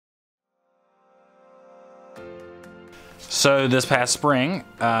So this past spring,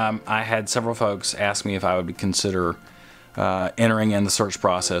 I had several folks ask me if I would consider entering in the search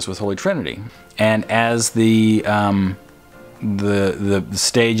process with Holy Trinity. And as the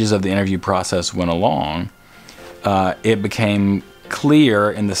stages of the interview process went along, it became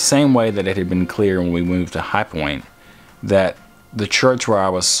clear, in the same way that it had been clear when we moved to High Point, that the church where I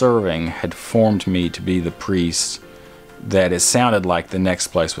was serving had formed me to be the priest that it sounded like the next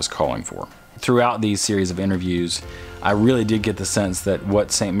place was calling for. Throughout these series of interviews, I really did get the sense that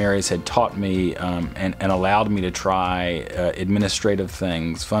what St. Mary's had taught me and allowed me to try administrative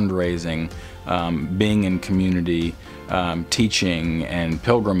things, fundraising, being in community, teaching and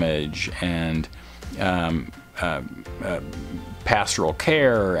pilgrimage and pastoral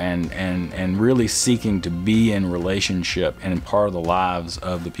care and really seeking to be in relationship and part of the lives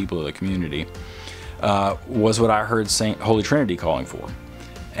of the people of the community was what I heard Holy Trinity calling for.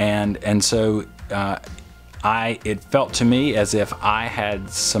 And so it felt to me as if I had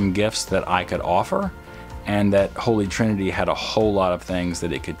some gifts that I could offer, and that Holy Trinity had a whole lot of things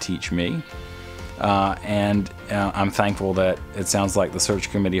that it could teach me. I'm thankful that it sounds like the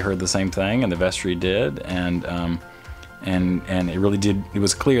search committee heard the same thing, and the vestry did, and it really did. It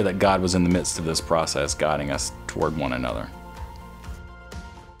was clear that God was in the midst of this process, guiding us toward one another.